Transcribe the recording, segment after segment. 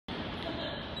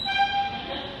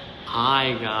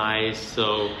Hi guys,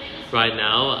 so right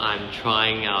now I'm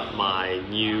trying out my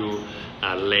new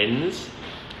lens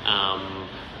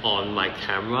on my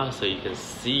camera so you can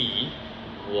see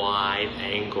wide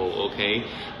angle, okay?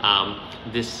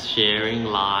 This sharing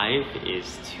live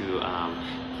is to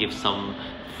give some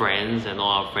friends and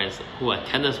all our friends who are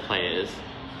tennis players,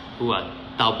 who are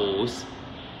doubles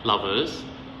lovers,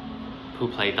 who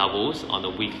play doubles on a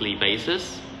weekly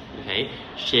basis, okay?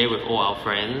 Share with all our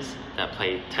friends that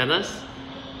play tennis,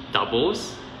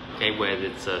 doubles, okay, where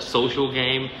it's a social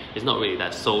game. It's not really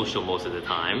that social most of the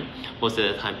time. Most of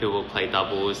the time people play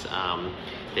doubles,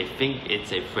 they think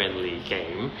it's a friendly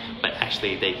game, but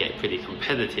actually they get pretty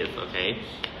competitive, okay?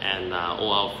 And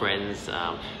all our friends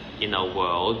in our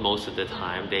world, most of the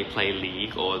time they play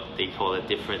league or they call it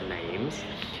different names.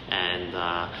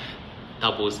 And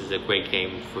doubles is a great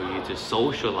game for you to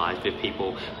socialize with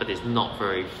people, but it's not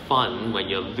very fun when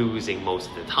you're losing most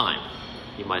of the time.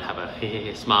 You might have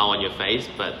a smile on your face,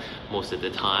 but most of the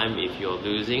time if you're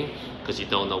losing because you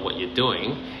don't know what you're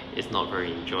doing, it's not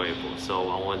very enjoyable. So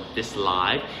I want this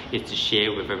live is to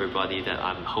share with everybody that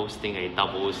I'm hosting a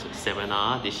doubles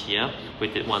seminar this year. We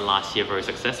did one last year very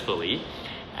successfully,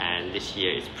 and this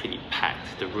year it's pretty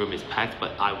packed. The room is packed,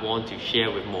 but I want to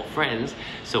share with more friends,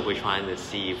 so we're trying to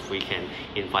see if we can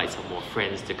invite some more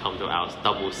friends to come to our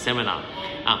doubles seminar.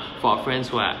 For our friends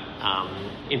who are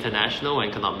international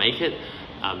and cannot make it,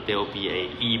 there will be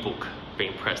an ebook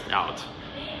being pressed out.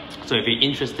 So if you're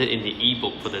interested in the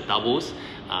ebook for the doubles,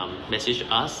 message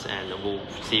us and we'll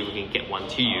see if we can get one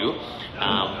to you.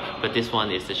 But this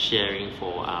one is the sharing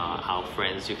for our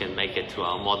friends who can make it to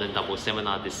our modern doubles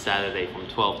seminar this Saturday from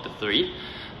 12 to 3.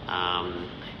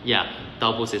 Yeah,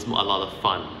 doubles is a lot of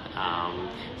fun.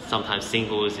 Sometimes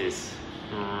singles is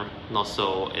not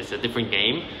so, it's a different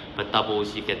game, but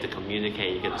doubles you get to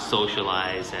communicate, you get to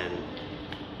socialize and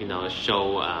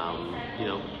show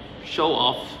show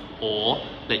off, or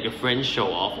let your friends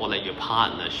show off, or let your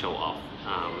partner show off.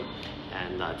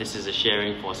 This is a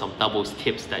sharing for some doubles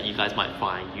tips that you guys might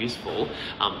find useful.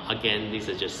 Again, these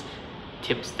are just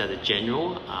tips that are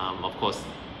general. Of course,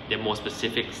 they're more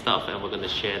specific stuff, and we're going to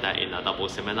share that in a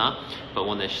doubles seminar. But I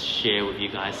want to share with you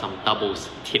guys some doubles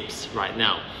tips right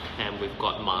now. And we've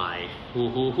got my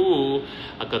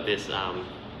I got this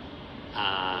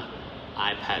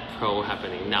iPad Pro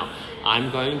happening. Now,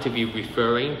 I'm going to be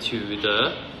referring to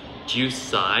the juice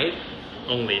side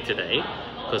only today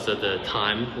because of the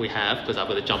time we have, because I'm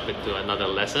going to jump into another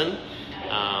lesson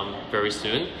very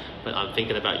soon. But I'm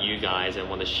thinking about you guys and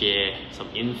want to share some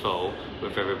info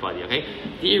with everybody, okay?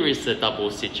 Here is the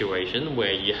double situation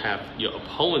where you have your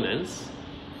opponents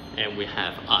and we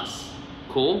have us.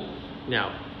 Cool?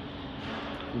 Now,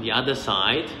 the other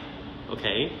side,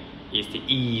 okay, is the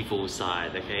evil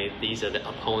side, okay? These are the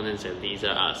opponents and these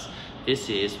are us. This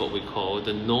is what we call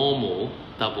the normal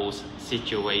doubles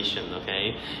situation,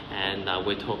 okay? And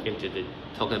we're talking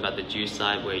about the juice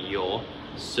side where you're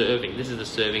serving. This is the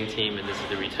serving team and this is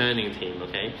the returning team,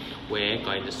 okay? We're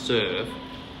going to serve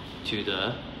to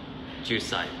the juice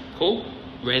side. Cool?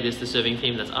 Red is the serving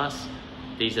team, that's us.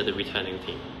 These are the returning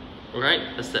team. Alright,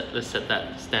 let's set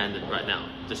that standard right now,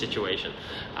 the situation.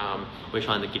 We're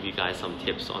trying to give you guys some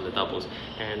tips on the doubles,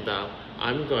 and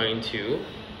I'm going to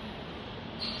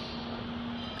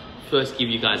first give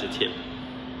you guys a tip,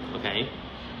 okay?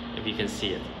 If you can see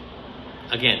it.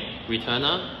 Again,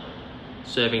 returner,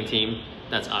 serving team,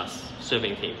 that's us,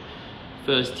 serving team.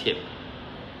 First tip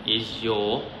is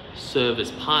your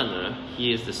service partner.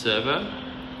 Here's the server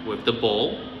with the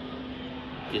ball.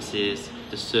 This is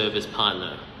the service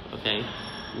partner. Okay,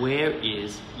 where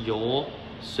is your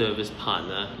service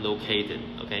partner located?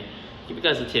 Okay, give you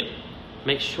guys a tip.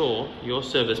 Make sure your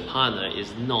service partner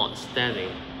is not standing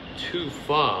too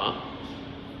far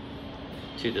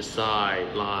to the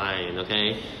sideline.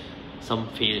 Okay, some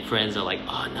friends are like,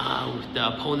 oh no, the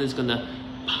opponent's gonna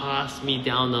pass me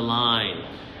down the line.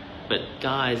 But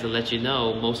guys, I'll let you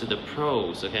know, most of the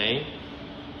pros, okay,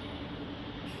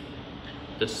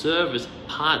 the service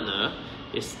partner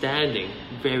is standing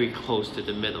very close to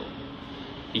the middle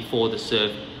before the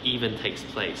serve even takes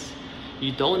place.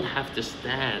 You don't have to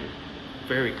stand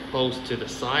very close to the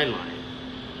sideline.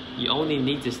 You only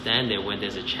need to stand there when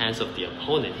there's a chance of the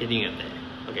opponent hitting it there,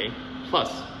 okay?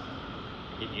 Plus,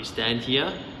 if you stand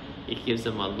here, it gives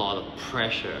them a lot of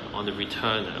pressure on the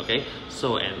returner, okay?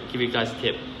 So, and give you guys a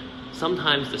tip.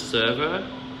 Sometimes the server,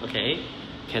 okay,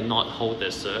 cannot hold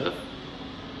their serve.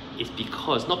 It's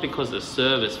because, not because the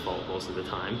service fault most of the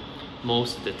time.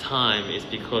 Most of the time it's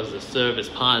because the service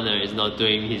partner is not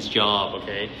doing his job,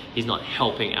 okay? He's not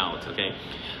helping out, okay?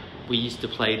 We used to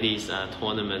play these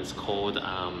tournaments called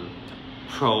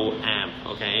pro amp,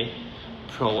 okay?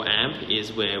 Pro amp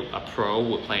is where a pro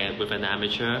will play with an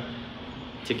amateur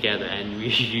together, and we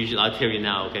usually, I'll tell you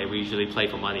now, okay, we usually play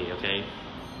for money, okay?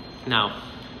 Now,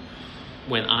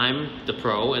 when I'm the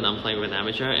pro and I'm playing with an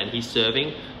amateur and he's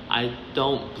serving, I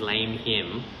don't blame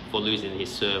him for losing his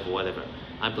serve or whatever.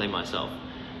 I blame myself.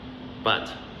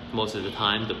 But most of the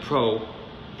time, the pro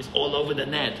is all over the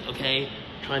net, okay?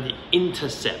 Trying to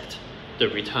intercept the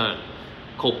return,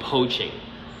 called poaching.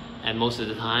 And most of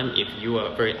the time, if you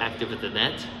are very active at the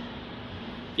net,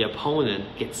 the opponent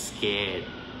gets scared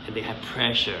and they have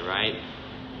pressure, right?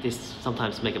 They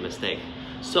sometimes make a mistake.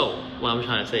 So what I'm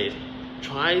trying to say is,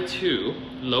 try to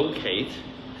locate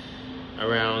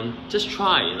around, just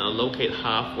try, locate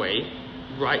halfway,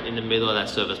 right in the middle of that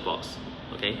service box,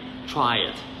 okay? Try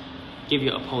it. Give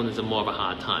your opponents more of a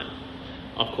hard time.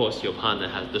 Of course, your partner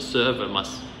the server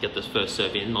must get the first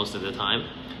serve in most of the time.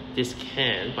 This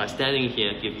can, by standing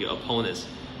here, give your opponents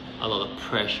a lot of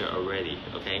pressure already,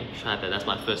 okay? Try that, that's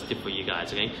my first tip for you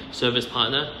guys, okay? Service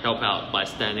partner, help out by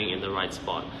standing in the right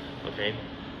spot, okay?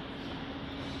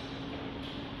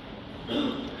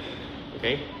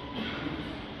 Okay,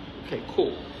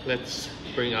 cool. Let's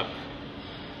bring up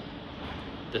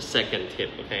the second tip,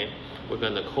 okay? We're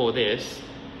gonna call this,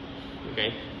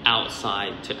 okay,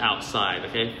 outside to outside,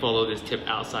 okay? Follow this tip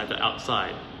outside to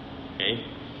outside, okay?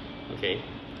 Okay,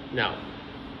 now,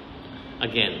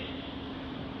 again,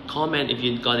 comment if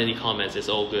you got any comments, it's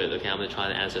all good, okay? I'm gonna try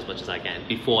to answer as much as I can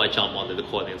before I jump onto the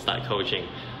court and start coaching,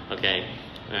 okay?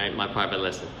 All right, my private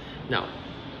lesson. Now,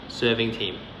 serving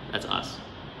team, that's us.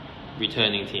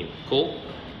 Returning team, cool?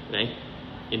 Okay.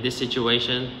 In this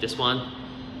situation, this one,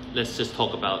 let's just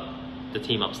talk about the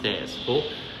team upstairs, cool?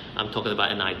 I'm talking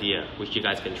about an idea which you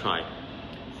guys can try.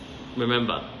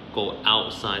 Remember, go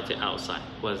outside to outside.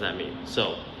 What does that mean?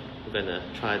 So, we're gonna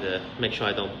try to make sure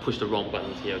I don't push the wrong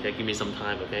buttons here, okay? Give me some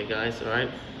time, okay guys, all right?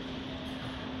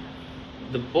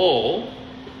 The ball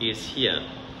is here,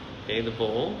 okay? The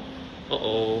ball,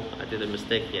 I did a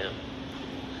mistake here.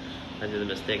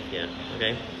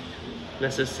 Okay?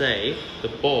 Let's just say the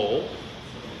ball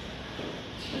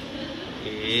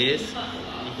is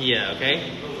here,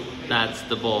 okay? That's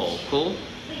the ball, cool?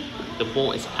 The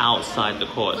ball is outside the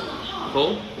court,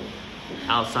 cool?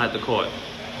 Outside the court.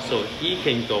 So he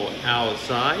can go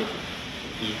outside,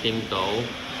 he can go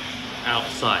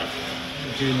outside.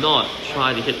 Do not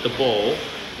try to hit the ball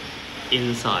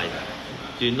inside.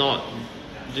 Do not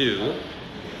do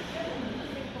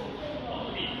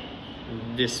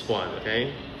this one,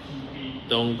 okay?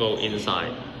 Don't go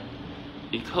inside,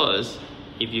 because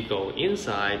if you go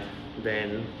inside,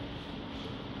 then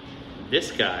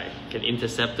this guy can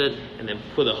intercept it and then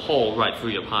put a hole right through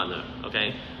your partner,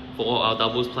 okay? For all our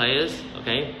doubles players,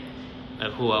 okay,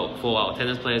 for our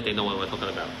tennis players, they know what we're talking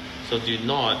about. So do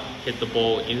not hit the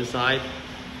ball inside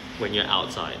when you're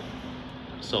outside.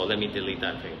 So let me delete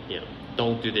that thing here.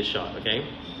 Don't do this shot, okay?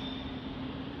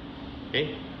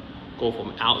 Okay? Go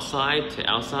from outside to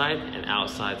outside and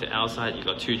outside to outside. You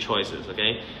got two choices,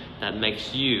 okay? That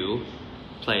makes you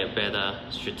play a better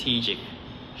strategic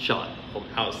shot from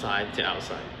outside to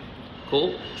outside.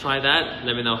 Cool? Try that.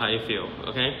 Let me know how you feel,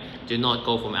 okay? Do not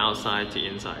go from outside to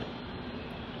inside.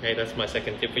 Okay, that's my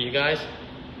second tip for you guys.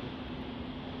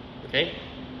 Okay?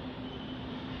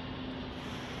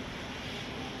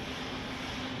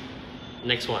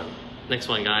 Next one,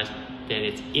 guys. Then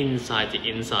it's inside to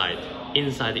inside.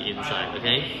 Inside to inside,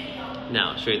 okay?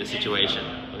 Now, show you the situation,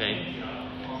 okay?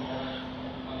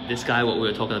 This guy, what we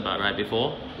were talking about right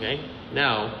before, okay?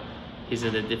 Now, he's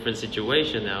in a different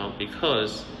situation now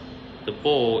because the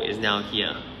ball is now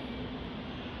here,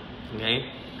 okay?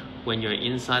 When you're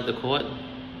inside the court,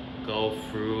 go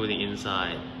through the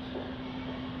inside.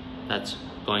 That's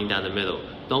going down the middle.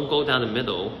 Don't go down the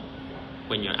middle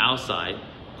when you're outside.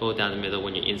 Go down the middle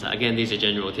when you're inside. Again, these are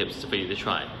general tips for you to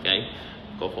try, okay?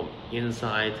 Go from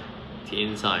inside to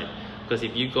inside. Because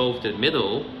if you go to the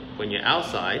middle when you're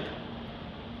outside,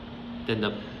 then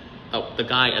the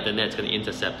guy at the net's going to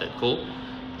intercept it, cool?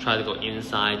 Try to go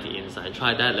inside to inside.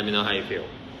 Try that, let me know how you feel.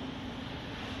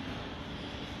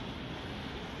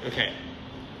 Okay,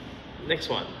 next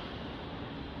one.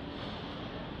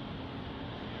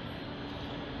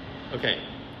 Okay,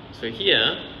 so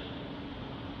here,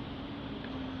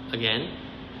 again,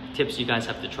 tips you guys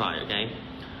have to try, okay?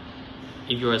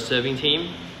 If you're a serving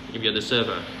team, if you're the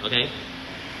server, okay?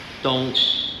 Don't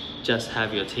just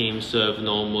have your team serve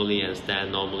normally and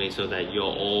stand normally so that you're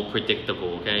all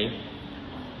predictable, okay?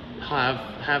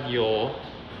 Have your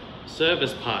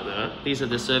service partner, these are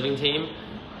the serving team,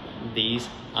 these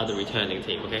are the returning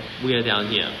team, okay? We are down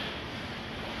here.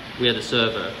 We are the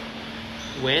server.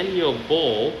 when your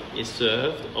ball is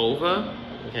served over,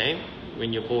 okay,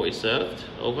 when your ball is served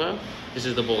over, this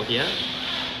is the ball here,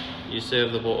 you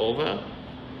serve the ball over,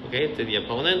 okay, to the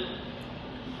opponent.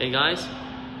 Hey guys,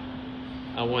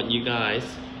 I want you guys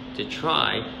to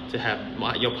try to have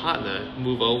your partner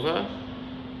move over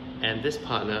and this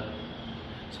partner,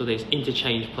 so they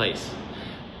interchange place.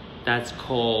 That's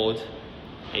called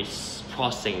a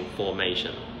crossing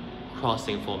formation.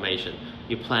 Crossing formation.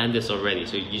 You plan this already.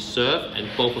 So you serve and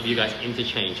both of you guys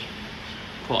interchange,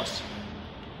 cross.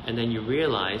 And then you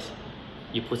realize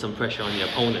you put some pressure on the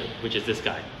opponent, which is this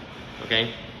guy,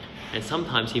 okay? And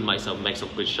sometimes he might make some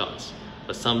good shots,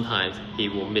 but sometimes he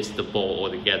will miss the ball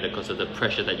altogether because of the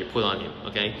pressure that you put on him,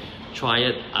 okay? Try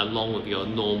it along with your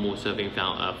normal serving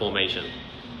formation.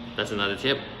 That's another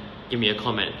tip. Give me a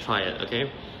comment, try it,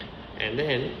 okay? And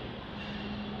then,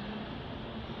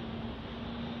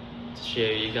 to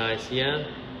share you guys here.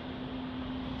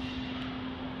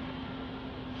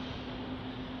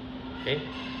 Okay,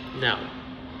 now,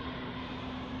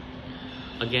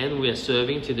 again, we are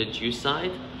serving to the juice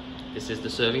side. This is the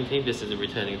serving team, this is the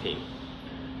returning team.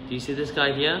 Do you see this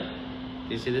guy here?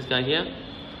 Do you see this guy here?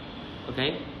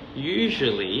 Okay,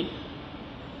 usually,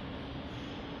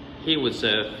 he would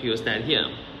serve, he would stand here.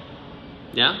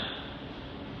 Yeah?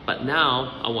 But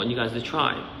now, I want you guys to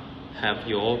try. Have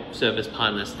your service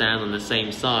partner stand on the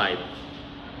same side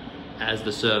as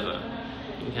the server.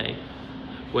 Okay?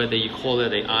 Whether you call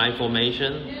it an I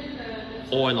formation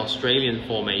or an Australian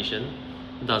formation,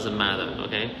 doesn't matter,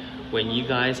 okay? When you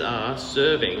guys are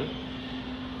serving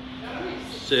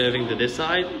to this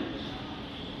side,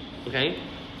 okay?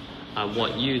 I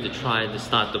want you to try to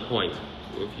start the point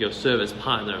with your service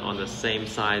partner on the same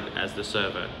side as the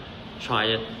server. Try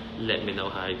it, let me know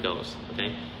how it goes,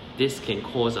 okay? This can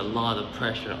cause a lot of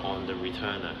pressure on the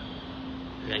returner,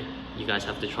 okay? You guys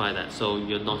have to try that so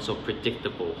you're not so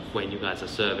predictable when you guys are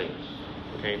serving,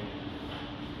 okay?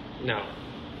 Now,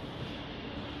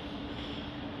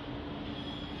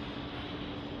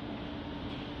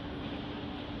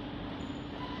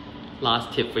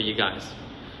 last tip for you guys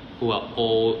who are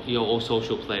you're all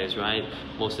social players, right?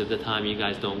 Most of the time you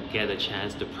guys don't get a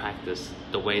chance to practice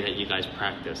the way that you guys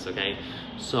practice, okay?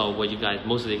 So what you guys,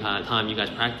 most of the time you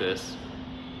guys practice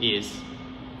is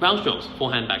ground strokes,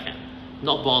 forehand, backhand,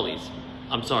 not volleys.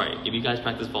 I'm sorry, if you guys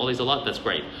practice volleys a lot, that's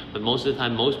great. But most of the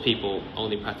time, most people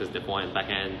only practice their forehand,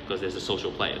 backhand because they're the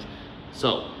social players.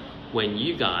 So when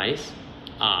you guys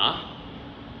are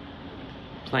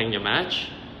playing your match,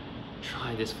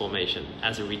 try this formation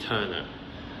as a returner.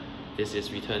 This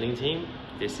is returning team,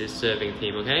 this is serving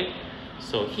team, okay?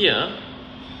 So here,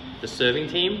 the serving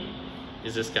team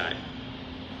is this guy,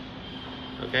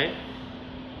 okay?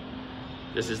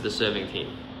 This is the serving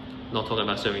team. Not talking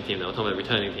about serving team now, I'm talking about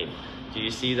returning team. Do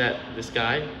you see that, this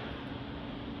guy?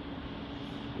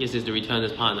 This is the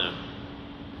returner's partner.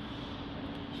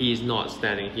 He is not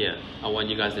standing here. I want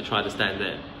you guys to try to stand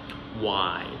there.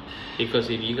 Why? Because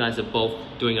if you guys are both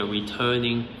doing a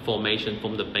returning formation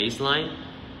from the baseline,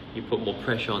 you put more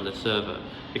pressure on the server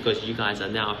because you guys are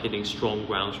now hitting strong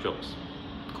ground strokes.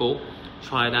 Cool?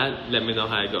 Try that, let me know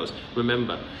how it goes.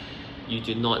 Remember, you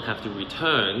do not have to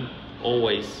return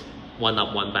always one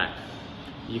up, one back.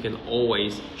 You can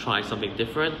always try something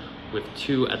different with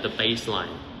two at the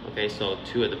baseline. Okay, so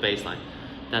two at the baseline.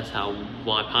 That's how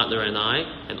my partner and I,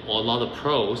 and a lot of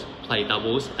pros play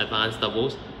doubles, advanced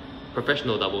doubles,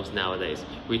 professional doubles nowadays,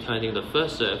 returning the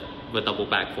first serve with a double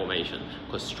back formation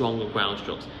because stronger ground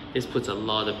strokes. This puts a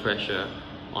lot of pressure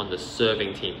on the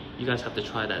serving team. You guys have to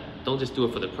try that. Don't just do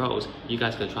it for the pros, you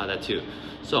guys can try that too.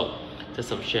 So, just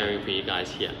some sharing for you guys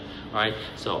here. Alright,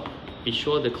 so be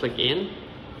sure to click in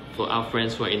for our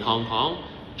friends who are in Hong Kong.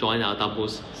 Join our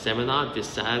doubles seminar this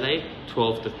Saturday,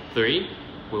 12 to 3.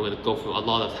 We're going to go through a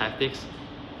lot of tactics,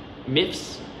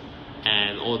 myths,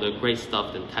 and all the great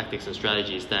stuff and tactics and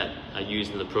strategies that are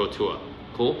used in the Pro Tour.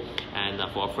 Cool? And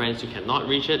for our friends who cannot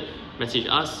reach it, message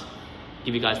us,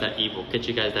 give you guys that ebook, get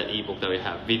you guys that ebook that we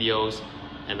have, videos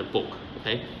and a book,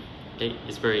 okay? Okay,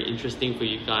 it's very interesting for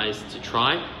you guys to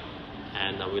try,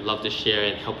 and we'd love to share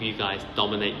and help you guys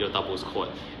dominate your doubles court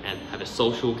and have a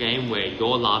social game where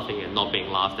you're laughing and not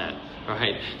being laughed at,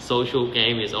 alright? Social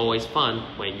game is always fun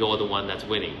when you're the one that's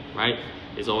winning, right?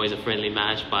 It's always a friendly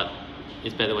match, but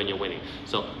it's better when you're winning.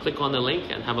 So click on the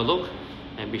link and have a look,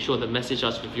 and be sure to message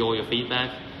us with all your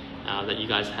feedback that you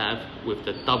guys have with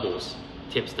the doubles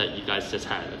tips that you guys just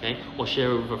had, okay? Or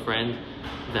share it with a friend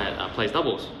that plays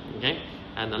doubles, okay?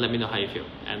 And let me know how you feel.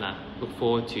 And look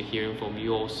forward to hearing from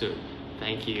you all soon.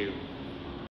 Thank you.